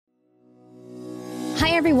Hi,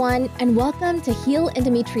 everyone, and welcome to Heal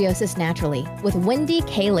Endometriosis Naturally with Wendy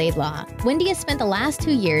K Laidlaw. Wendy has spent the last 2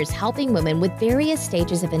 years helping women with various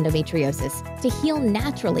stages of endometriosis to heal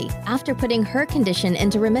naturally after putting her condition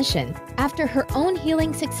into remission. After her own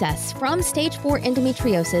healing success from stage 4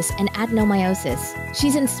 endometriosis and adenomyosis,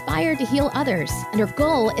 she's inspired to heal others, and her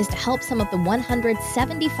goal is to help some of the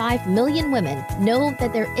 175 million women know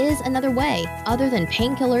that there is another way other than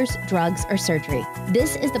painkillers, drugs, or surgery.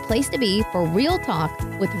 This is the place to be for real talk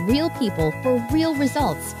with real people for real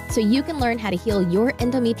results, so you can learn how to heal your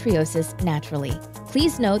endometriosis naturally.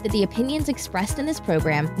 Please note that the opinions expressed in this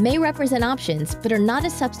program may represent options, but are not a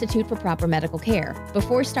substitute for proper medical care.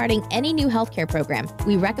 Before starting any new healthcare program,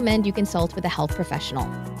 we recommend you consult with a health professional.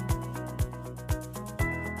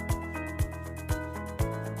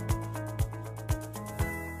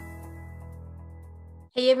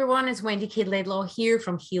 Hey everyone, it's Wendy K Laidlaw here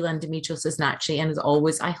from Heal Endometriosis Naturally, and as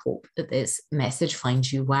always, I hope that this message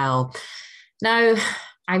finds you well. Now,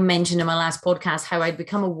 I mentioned in my last podcast how I'd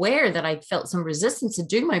become aware that I'd felt some resistance to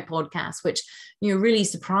doing my podcast, which really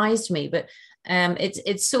surprised me. But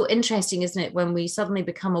it's so interesting, isn't it, when we suddenly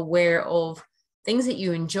become aware of things that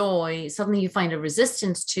you enjoy, suddenly you find a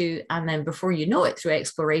resistance to, and then before you know it, through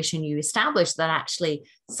exploration, you establish that actually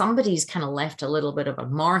somebody's kind of left a little bit of a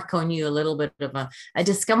mark on you, a little bit of a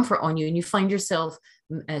discomfort on you, and you find yourself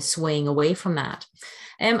swaying away from that.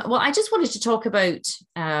 Well, I just wanted to talk about,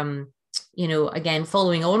 again,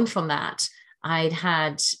 following on from that, I'd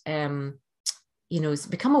had,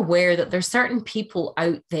 become aware that there's certain people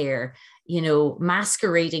out there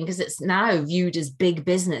masquerading, because it's now viewed as big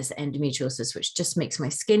business endometriosis, which just makes my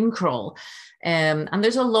skin crawl. And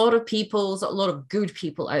there's a lot of good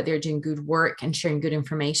people out there doing good work and sharing good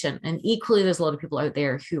information. And equally, there's a lot of people out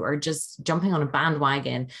there who are just jumping on a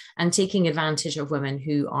bandwagon and taking advantage of women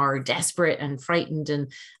who are desperate and frightened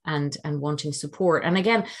and wanting support. And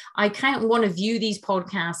again, I kind of want to view these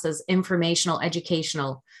podcasts as informational,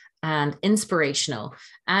 educational, and inspirational,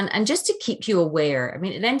 and just to keep you aware. I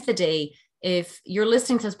mean, at the end of the day, if you're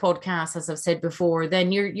listening to this podcast, as I've said before,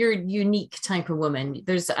 then you're a unique type of woman.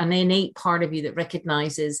 There's an innate part of you that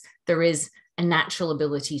recognizes there is a natural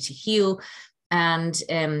ability to heal, and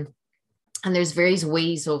there's various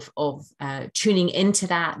ways of tuning into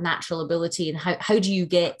that natural ability, and how do you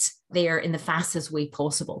get there in the fastest way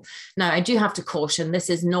possible. Now, I do have to caution,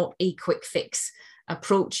 this is not a quick fix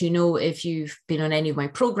approach. If you've been on any of my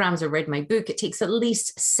programs or read my book, it takes at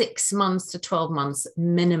least 6 months to 12 months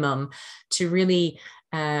minimum to really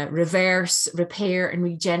reverse, repair, and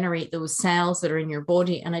regenerate those cells that are in your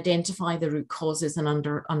body and identify the root causes and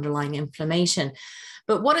underlying inflammation.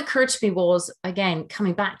 But what occurred to me was, again,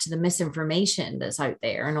 coming back to the misinformation that's out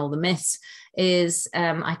there and all the myths, is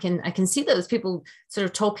I can see those people sort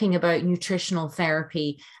of talking about nutritional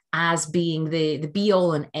therapy as being the be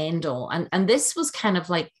all and end all. And this was kind of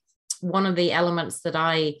like one of the elements that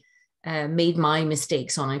I made my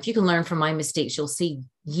mistakes on. If you can learn from my mistakes, you'll see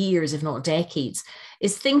years, if not decades,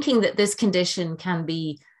 is thinking that this condition can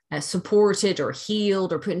be supported or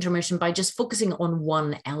healed or put into remission by just focusing on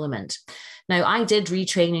one element. Now, I did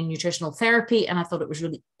retrain in nutritional therapy, and I thought it was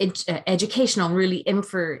really educational and really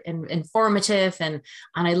informative. And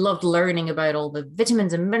I loved learning about all the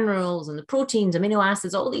vitamins and minerals and the proteins, amino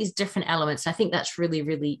acids, all these different elements. And I think that's really,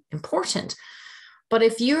 really important. But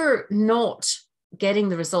if you're not getting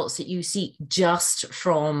the results that you seek just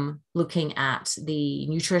from looking at the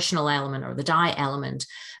nutritional element or the diet element,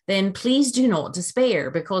 then please do not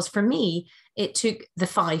despair, because for me, it took the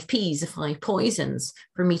 5 Ps, the 5 poisons,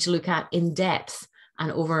 for me to look at in depth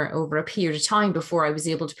and over a period of time before I was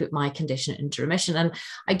able to put my condition into remission. And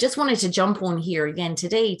I just wanted to jump on here again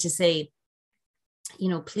today to say,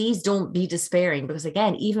 please don't be despairing, because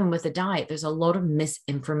again, even with the diet, there's a lot of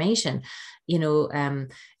misinformation.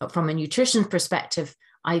 From a nutrition perspective,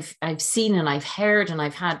 I've seen and I've heard, and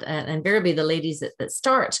I've had invariably the ladies that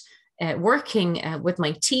start working with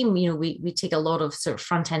my team, we take a lot of sort of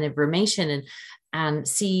front-end information and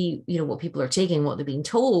see, what people are taking, what they're being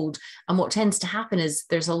told. And what tends to happen is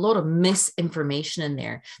there's a lot of misinformation in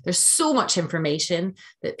there. There's so much information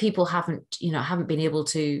that people haven't been able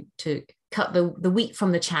to cut the wheat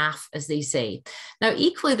from the chaff, as they say. Now,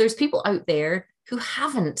 equally, there's people out there who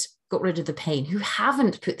haven't got rid of the pain, who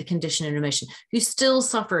haven't put the condition in remission, who still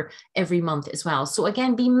suffer every month as well. So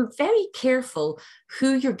again, be very careful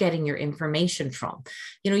who you're getting your information from.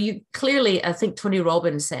 You clearly, I think Tony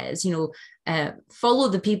Robbins says, follow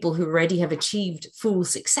the people who already have achieved full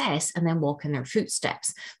success and then walk in their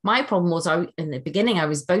footsteps. My problem was in the beginning, I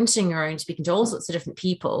was bouncing around speaking to all sorts of different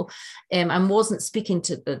people and wasn't speaking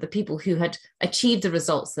to the people who had achieved the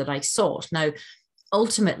results that I sought. Now,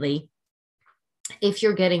 ultimately, if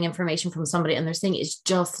you're getting information from somebody and they're saying it's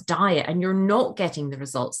just diet and you're not getting the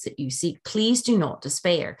results that you seek, please do not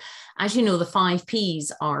despair. As you know, the 5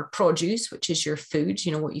 Ps are produce, which is your food,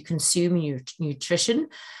 you know, what you consume, your nutrition.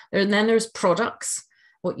 And then there's products,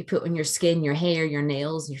 what you put on your skin, your hair, your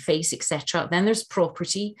nails, your face, etc. Then there's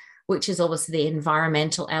property, which is obviously the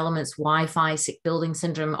environmental elements, Wi-Fi, sick building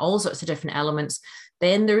syndrome, all sorts of different elements.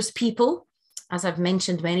 Then there's people. As I've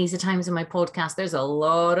mentioned many times in my podcast, there's a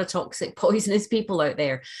lot of toxic, poisonous people out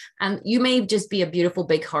there. And you may just be a beautiful,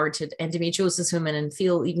 big-hearted endometriosis woman and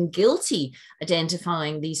feel even guilty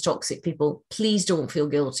identifying these toxic people. Please don't feel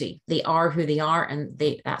guilty. They are who they are, and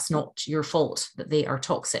that's not your fault that they are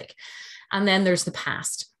toxic. And then there's the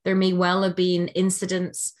past. There may well have been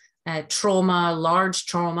incidents, trauma, large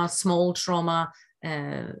trauma, small trauma,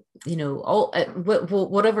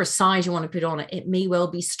 whatever size you want to put on it, it may well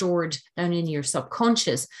be stored down in your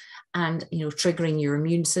subconscious and, triggering your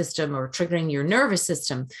immune system or triggering your nervous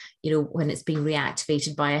system, when it's being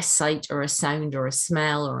reactivated by a sight or a sound or a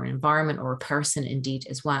smell or an environment or a person indeed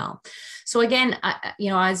as well. So again,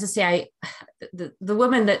 as I say, the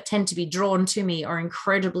women that tend to be drawn to me are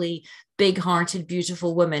incredibly big-hearted,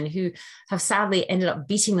 beautiful women who have sadly ended up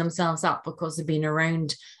beating themselves up because they've been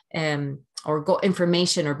around or got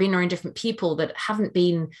information or been around different people that haven't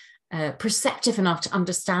been perceptive enough to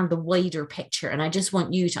understand the wider picture. And I just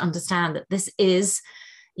want you to understand that this is,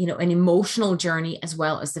 an emotional journey as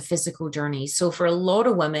well as the physical journey. So for a lot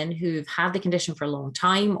of women who've had the condition for a long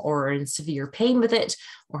time or are in severe pain with it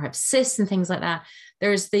or have cysts and things like that,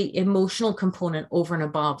 there's the emotional component over and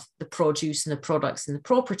above the produce and the products and the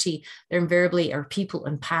property. There invariably are people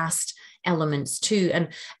and past elements too. And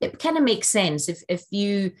it kind of makes sense. If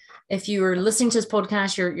you are listening to this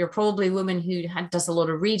podcast, you're probably a woman who does a lot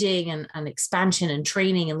of reading and expansion and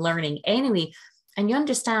training and learning anyway. And you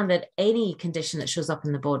understand that any condition that shows up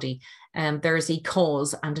in the body, there is a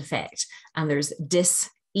cause and effect, and there's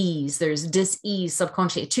dis-ease. There's dis-ease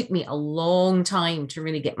subconsciously. It took me a long time to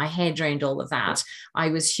really get my head around all of that. I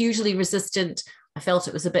was hugely resistant. I felt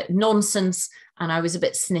it was a bit nonsense, and I was a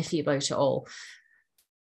bit sniffy about it all.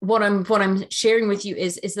 What I'm sharing with you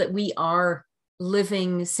is that we are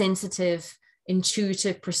living, sensitive,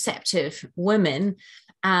 intuitive, perceptive women,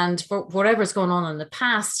 and for whatever's going on in the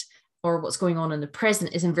past or what's going on in the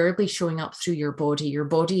present is invariably showing up through your body. Your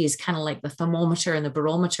body is kind of like the thermometer and the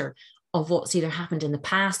barometer of what's either happened in the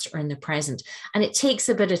past or in the present. And it takes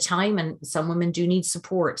a bit of time, and some women do need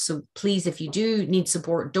support. So please, if you do need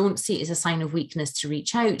support, don't see it as a sign of weakness to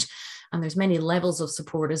reach out. And there's many levels of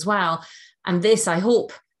support as well. And this, I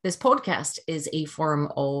hope, this podcast is a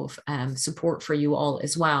form of support for you all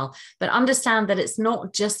as well. But understand that it's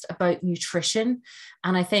not just about nutrition.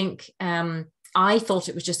 And I think I thought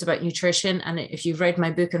it was just about nutrition. And if you've read my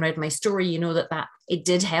book and read my story, you know that it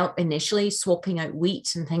did help initially, swapping out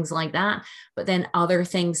wheat and things like that. But then other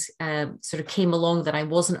things sort of came along that I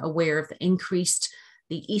wasn't aware of that increased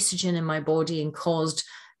the estrogen in my body and caused,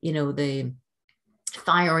 the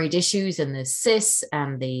thyroid issues and the cysts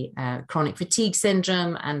and the chronic fatigue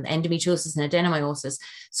syndrome and endometriosis and adenomyosis.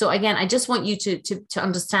 So again, I just want you to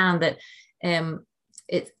understand that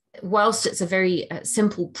whilst it's a very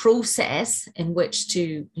simple process in which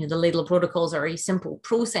the Laidlaw protocols are a simple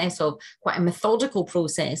process of quite a methodical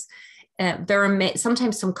process, there are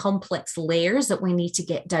sometimes some complex layers that we need to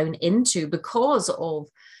get down into because of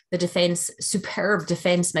the superb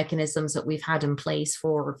defense mechanisms that we've had in place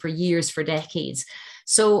for years, for decades.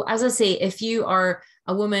 So as I say, if you are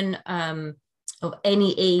a woman of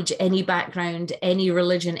any age, any background, any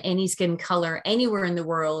religion, any skin color, anywhere in the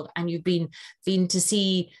world, and you've been to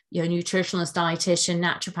see your nutritionist, dietitian,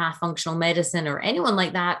 naturopath, functional medicine, or anyone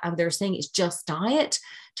like that, and they're saying it's just diet,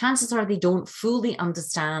 chances are they don't fully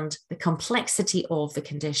understand the complexity of the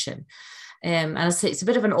condition. And I say it's a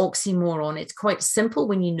bit of an oxymoron. It's quite simple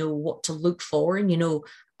when you know what to look for and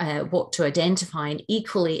what to identify, and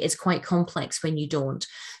equally it's quite complex when you don't.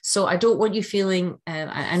 So I don't want you feeling,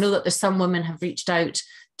 I know that there's some women have reached out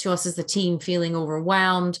to us as the team feeling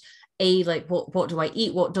overwhelmed. Like what do I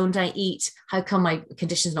eat? What don't I eat? How come my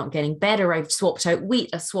condition's not getting better? I've swapped out wheat,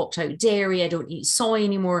 I've swapped out dairy, I don't eat soy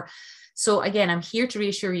anymore. So again, I'm here to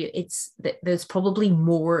reassure you, it's that there's probably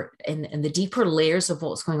more in the deeper layers of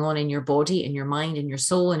what's going on in your body, in your mind, in your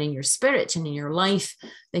soul, and in your spirit, and in your life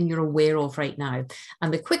than you're aware of right now.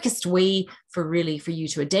 And the quickest way for you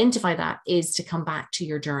to identify that is to come back to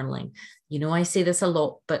your journaling. I say this a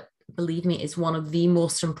lot, but believe me, it's one of the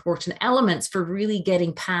most important elements for really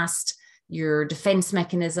getting past your defense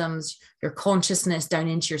mechanisms, your consciousness down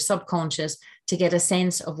into your subconscious, to get a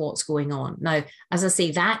sense of what's going on. Now, as I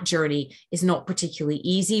say, that journey is not particularly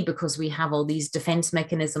easy because we have all these defense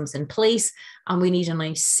mechanisms in place, and we need a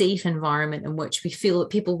nice, safe environment in which we feel that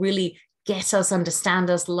people really get us, understand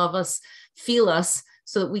us, love us, feel us,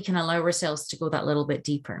 so that we can allow ourselves to go that little bit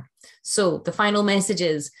deeper. So the final message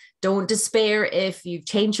is, don't despair if you've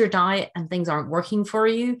changed your diet and things aren't working for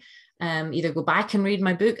you. Either go back and read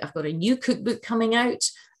my book. I've got a new cookbook coming out.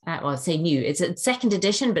 Well, I say new, it's a second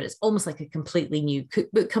edition, but it's almost like a completely new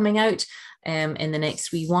cookbook coming out in the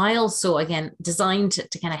next wee while. So again, designed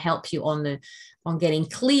to kind of help you on getting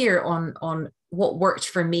clear on what worked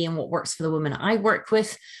for me and what works for the women I work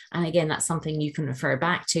with. And again, that's something you can refer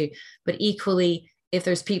back to. But equally, if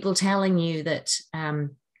there's people telling you that,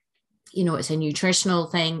 it's a nutritional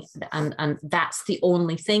thing and that's the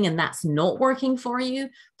only thing and that's not working for you,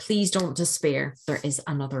 please don't despair. There is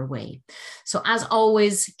another way. So as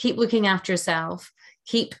always, keep looking after yourself,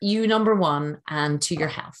 keep you number one, and to your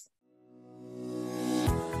health.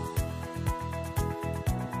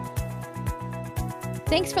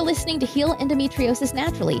 Thanks for listening to Heal Endometriosis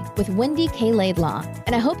Naturally with Wendy K Laidlaw,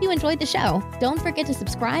 and I hope you enjoyed the show. Don't forget to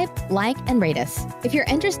subscribe, like, and rate us. If you're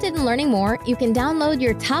interested in learning more, you can download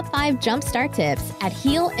your top 5 jumpstart tips at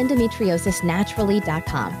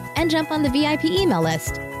healendometriosisnaturally.com and jump on the VIP email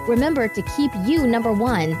list. Remember to keep you number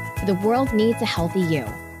one. The world needs a healthy you.